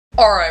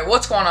Alright,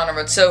 what's going on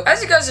everyone? So,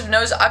 as you guys have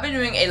noticed, I've been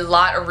doing a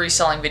lot of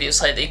reselling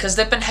videos lately because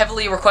they've been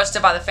heavily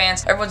requested by the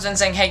fans. Everyone's been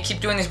saying, hey,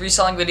 keep doing these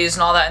reselling videos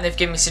and all that, and they've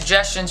given me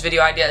suggestions,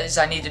 video ideas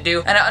I need to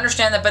do, and I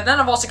understand that, but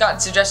then I've also gotten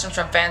suggestions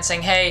from fans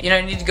saying, hey, you know,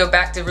 you need to go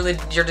back to really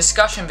your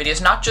discussion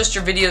videos, not just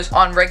your videos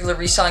on regular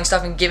reselling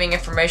stuff and giving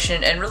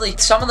information, and really,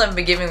 some of them have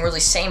been giving really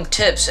same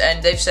tips,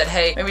 and they've said,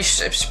 hey, maybe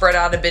spread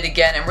out a bit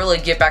again and really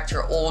get back to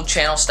your old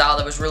channel style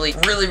that was really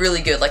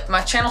good. Like, my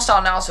channel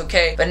style now is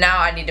okay, but now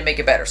I need to make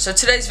it better. So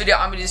today's video,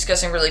 I'm going to be discussing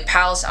really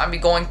Palace. I'm going to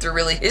be going through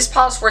really, is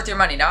Palace worth your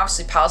money? Now,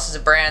 obviously, Palace is a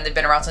brand. They've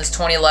been around since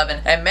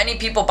 2011, and many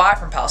people buy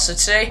from Palace. So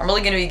today, I'm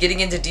really going to be getting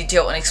into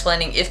detail and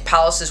explaining if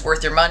Palace is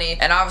worth your money,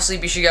 and obviously,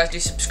 be sure you guys do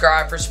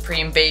subscribe for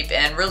Supreme, BAPE,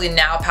 and really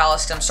now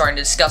Palace, I'm starting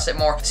to discuss it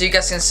more. So you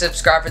guys can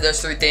subscribe for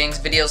those three things,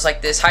 videos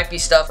like this,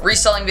 Hypebeast stuff,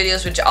 reselling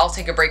videos, which I'll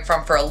take a break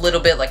from for a little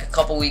bit, like a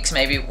couple weeks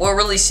maybe. We'll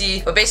really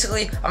see, but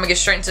basically, I'm going to get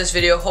straight into this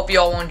video. Hope you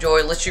all will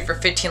enjoy. Let's shoot for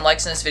 15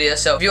 likes in this video,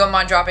 so if you wouldn't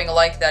mind dropping a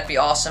like, that'd be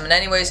awesome. And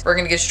anyways, we're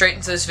going to get straight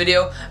into this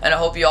video, and I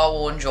hope you all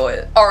will enjoy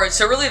it. Alright,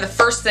 so really the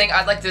first thing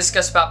I'd like to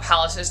discuss about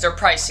Palace is their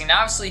pricing.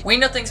 Now, obviously, we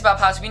know things about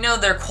Palace. We know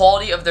their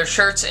quality of their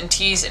shirts and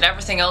tees and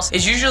everything else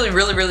is usually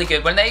really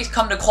good. When they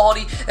come to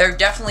quality, they're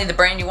definitely the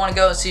brand you want to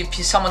go and see. If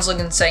someone's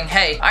looking and saying,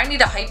 hey, I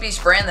need a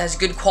Hypebeast brand that has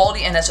good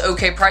quality and has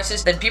okay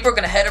prices, then people are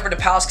going to head over to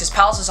Palace because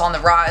Palace is on the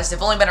rise.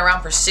 They've only been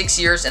around for 6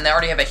 years and they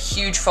already have a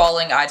huge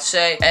following, I'd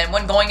say. And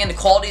when going into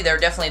quality, they're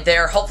definitely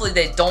there. Hopefully,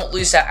 they don't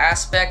lose that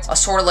aspect,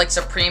 sort of like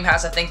Supreme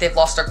has. I think they've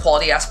lost their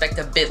quality aspect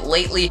a bit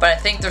lately, but I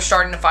think they're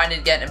starting to find it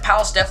again, and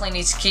Palace definitely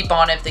needs to keep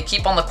on it. If they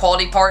keep on the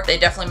quality part, they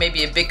definitely may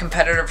be a big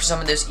competitor for some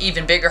of those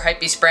even bigger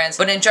Hypebeast brands,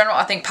 but in general,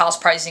 I think Palace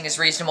pricing is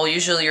reasonable.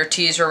 Usually your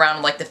tees are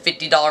around like the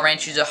 $50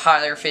 range, usually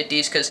higher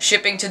 50s, because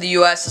shipping to the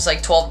US is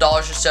like $12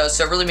 or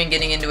so really been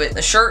getting into it.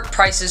 The shirt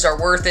prices are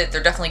worth it.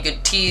 They're definitely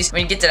good tees.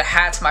 When you get to the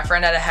hats, my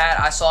friend had a hat,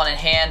 I saw it in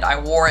hand, I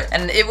wore it,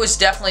 and it was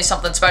definitely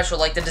something special.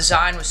 Like, the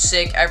design was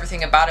sick,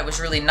 everything about it was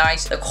really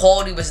nice, the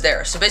quality was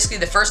there. So basically,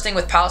 the first thing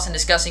with Palace and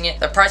discussing it,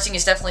 the pricing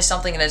is definitely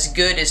something that is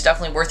good, is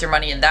definitely worth your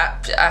money in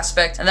that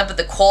aspect, and then but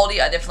the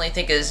quality I definitely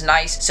think is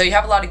nice. So you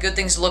have a lot of good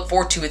things to look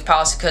forward to with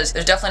Palace because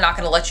they're definitely not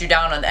going to let you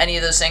down on any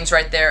of those things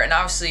right there, and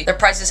obviously their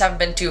prices haven't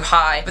been too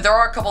high, but there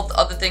are a couple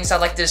other things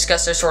I'd like to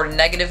discuss that are sort of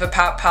negative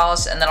about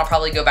Palace, and then I'll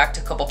probably go back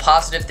to a couple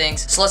positive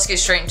things. So let's get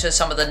straight into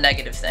some of the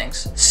negative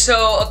things.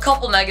 So a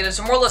couple negatives,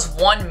 or more or less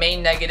one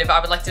main negative I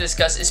would like to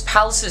discuss, is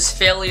Palace's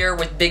failure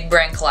with big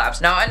brand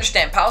collabs. Now, I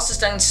understand Palace has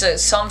done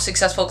some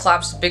successful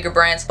collabs with bigger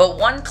brands, but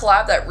one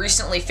collab that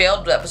recently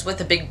failed that was with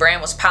a big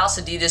brand was Palace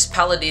Adidas,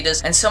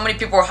 Paladidas, and so many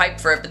people were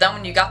hyped for it, but then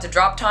when you got to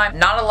drop time,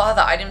 not a lot of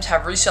the items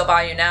have resale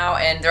value now,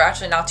 and they're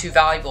actually not too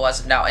valuable as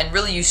of now, and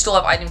really you still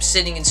have items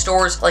sitting in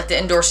stores like the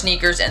indoor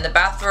sneakers, and the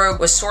bathrobe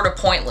was sort of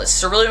pointless.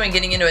 So really, when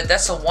getting into it,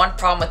 that's the one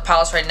problem with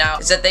Palace right now,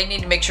 is that they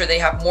need to make sure they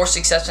have more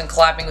success in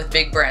collabing with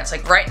big brands.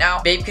 Like right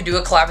now, BAPE could do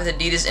a collab with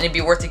Adidas and it'd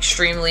be worth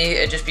extremely,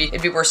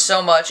 it'd be worth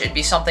so much, it'd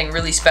be something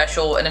really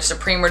special, and if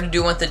Supreme were to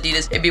do one with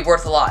Adidas, it'd be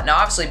worth a lot. Now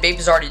obviously BAPE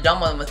has already done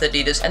one with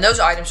Adidas, and those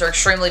items are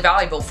extremely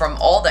valuable from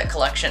all that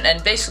collection,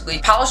 and basically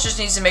Palace just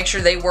needs to make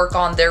sure they work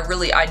on their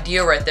really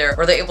idea right there,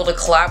 where they're able to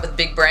collab with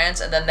big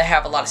brands, and then they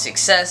have a lot of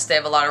success, they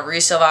have a lot of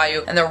resale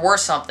value, and they're worth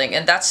something,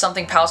 and that's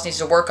something Palace needs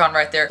to work on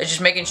right there. It's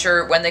just making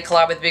sure when they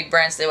collab with big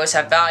brands, they always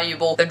have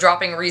valuable, they're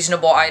dropping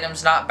reasonable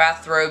items, not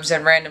bathrobes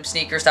and random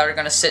sneakers that are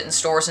going to sit in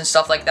stores and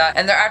stuff like that,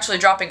 and they're actually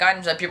dropping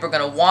items that people are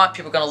going to want,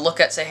 people are going to look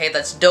at, say, hey,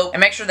 that's dope,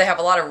 and make sure they have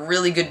a lot of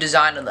really good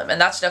design on them, and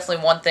that's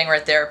definitely one thing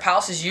right there.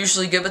 Palace is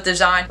usually good with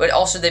design, but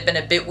also they've been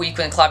a bit weak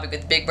when collabing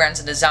with big brands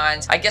and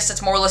designs. I guess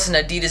that's more or less an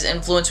Adidas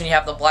influence when you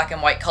have the black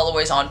and white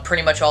colorways on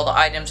pretty much all the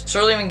items. So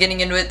really, when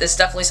getting into it, that's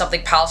definitely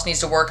something Palace needs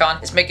to work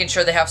on, is making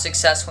sure they have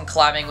success when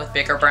collabing with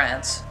bigger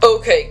brands.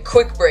 Okay,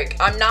 quick break.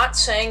 I'm not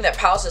saying that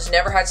Palace has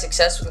never had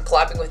success when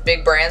collabing with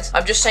big brands.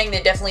 I'm just saying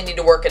they definitely need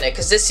to work in it,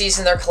 because this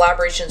season their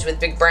collaborations with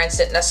big brands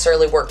didn't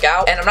necessarily work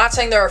out, and I'm not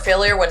saying they're a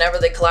failure whenever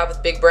they collab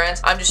with big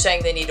brands. I'm just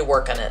saying they need to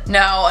work on it.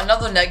 Now,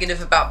 another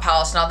negative about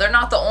Palace, now they're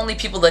not the only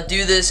people that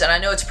do this, and I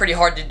know it's pretty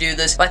hard to do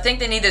this, but I think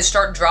they need to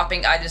start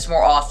dropping items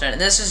more often,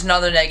 and this is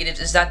another negative,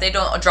 is that they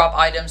don't drop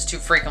items too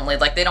frequently.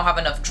 Like, they don't have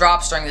enough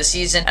drops during the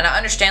season, and I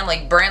understand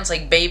like brands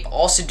like BAPE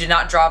also do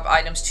not drop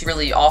items too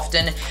really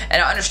often,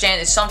 and I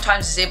understand it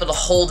sometimes is able to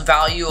hold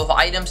value of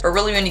items, but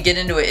really when you get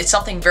into it, it's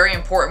something very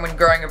important when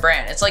growing a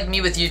brand. It's like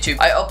me with YouTube.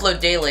 I upload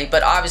daily,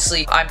 but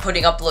obviously I'm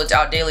putting uploads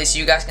out daily so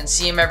you guys can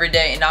see them every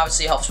day, and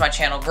obviously it helps my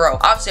channel grow.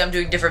 Obviously I'm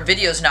doing different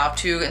videos now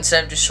too,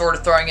 instead of just sort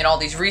of throwing in all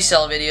these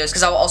resale videos,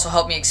 because that will also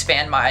help me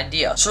expand my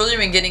idea. So really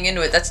when getting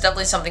into it, that's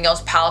definitely something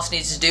else Palace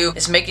needs to do,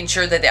 is making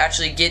sure that they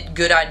actually get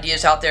good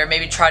ideas out there,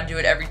 maybe try to do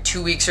it every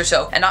 2 weeks or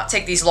so, and not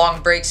take these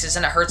long breaks, because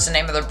then it hurts the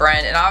name of their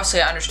brand. And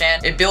obviously I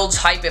understand it builds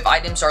hype if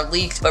items are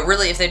leaked, but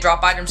really if they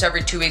drop items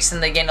every 2 weeks, then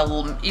they gain a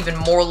little, even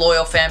more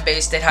loyal fan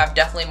base, they'd have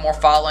definitely more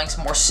followings,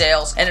 more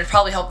sales, and it'd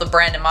probably help the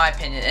brand in my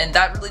opinion, and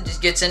that really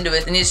just gets into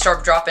it. They need to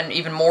start dropping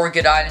even more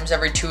good items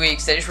every 2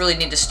 weeks. They just really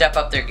need to step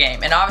up their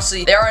game, and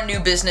obviously they are a new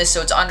business,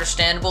 so it's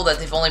understandable that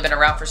they've only been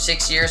around for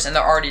 6 years and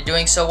they're already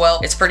doing so well.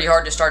 It's pretty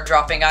hard to start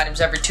dropping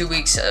items every 2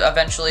 weeks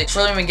eventually.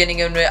 So really when getting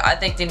into it, I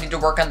think they need to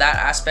work on that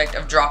aspect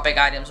of dropping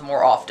items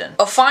more often.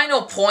 A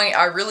final point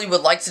I really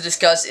would like to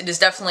discuss, it is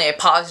definitely a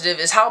positive,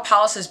 is how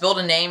Palace has built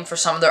a name for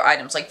some of their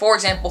items. Like, for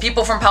example,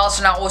 people from Palace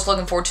are not always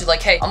looking forward to,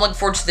 like, hey, I'm looking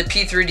forward to the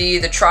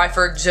P3D, the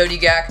Tri-ferg,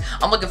 Zodiac.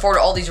 I'm looking forward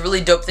to all these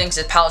really dope things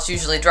that Palace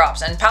usually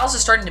drops. And Palace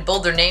is starting to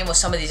build their name with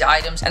some of these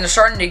items, and they're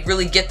starting to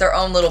really get their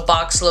own little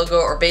box logo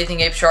or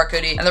Bathing Ape Shark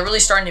hoodie, and they're really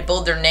starting to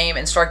build their name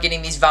and start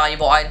getting these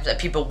valuable items that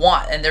people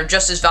want, and they're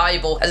just as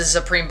valuable as a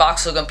Supreme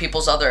box logo in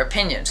people's other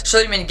opinions. So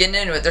they've been getting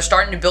into it. They're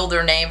starting to build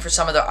their name for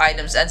some of their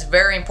items. That's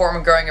very important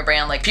when growing a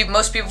brand. Like,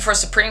 most people for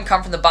Supreme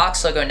come from the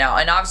box logo now,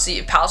 and obviously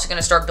if Palace is going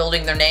to start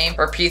building their name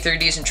for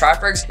P3Ds and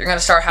Tri-fergs, you're going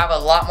to start having a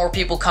lot more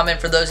people come in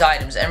for those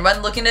items. And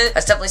when looking at it,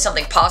 that's definitely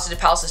something positive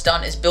Palace has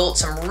done, is built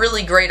some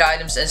really great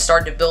items and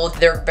started to build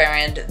their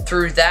brand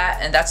through that,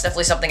 and that's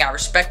definitely something I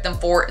respect them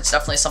for. It's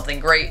definitely something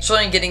great. So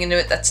when getting into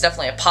it, that's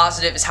definitely a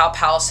positive, is how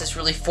Palace has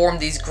really formed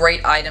these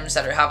great items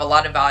that have a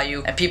lot of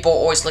value, and people are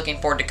always looking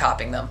forward to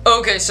copying them.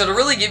 Okay, so to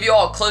really give you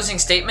all a closing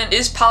statement,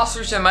 is Palace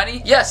worth your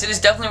money? Yes, it is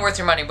definitely worth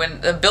your money.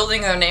 When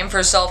building their name for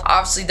yourself,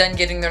 obviously then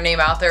getting their name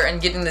out there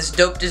and getting this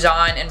dope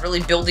design and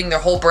really building their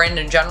whole brand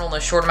in general in a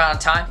short amount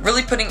of time,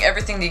 really putting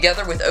everything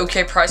together with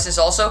okay prices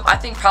also, I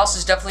think Palace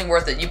is definitely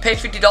worth it. You pay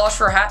 $50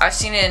 for a hat. I've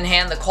seen it in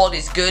hand. The quality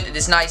is good. It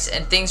is nice,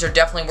 and things are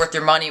definitely worth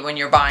your money when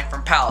you're buying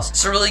from Palace.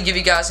 So really give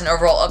you guys an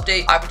overall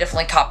update, I would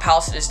definitely cop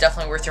Palace. It is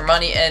definitely worth your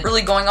money. And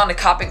really going on to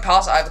copying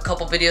Palace, I have a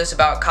couple videos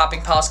about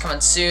copying Palace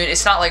coming soon.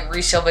 It's not like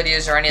resale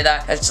videos or any of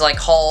that. It's like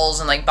hauls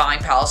and like buying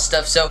Palace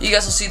stuff. So you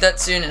guys will see that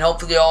soon, and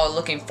hopefully y'all are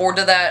looking forward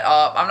to that.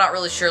 I'm not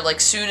really sure, like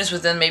soon is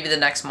within maybe the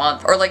next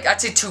month, or like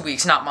I'd say 2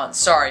 weeks, not months,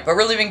 sorry. But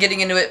really been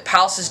getting into it.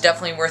 Palace is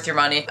definitely worth your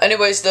money.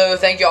 Anyways though,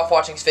 thank you all for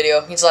watching this video.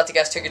 It means a lot to you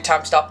guys took your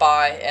time to stop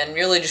by and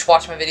really just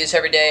watch my videos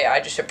every day. I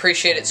just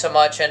appreciate it so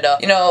much. And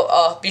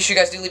be sure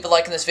you guys do leave a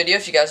like in this video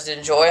if you guys did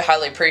enjoy. I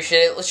highly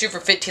appreciate it. Let's shoot for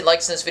 15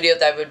 likes in this video.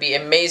 That would be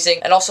amazing.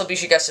 And also be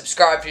sure you guys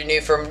subscribe if you're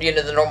new from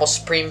the normal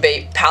Supreme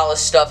BAPE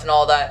Palace stuff and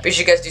all that. Be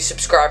sure you guys do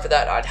subscribe for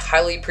that. I'd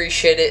highly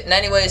appreciate it. And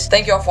anyways,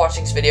 thank you all for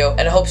watching this video,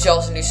 and I hope you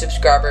all are a new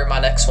subscriber in my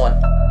next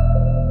one.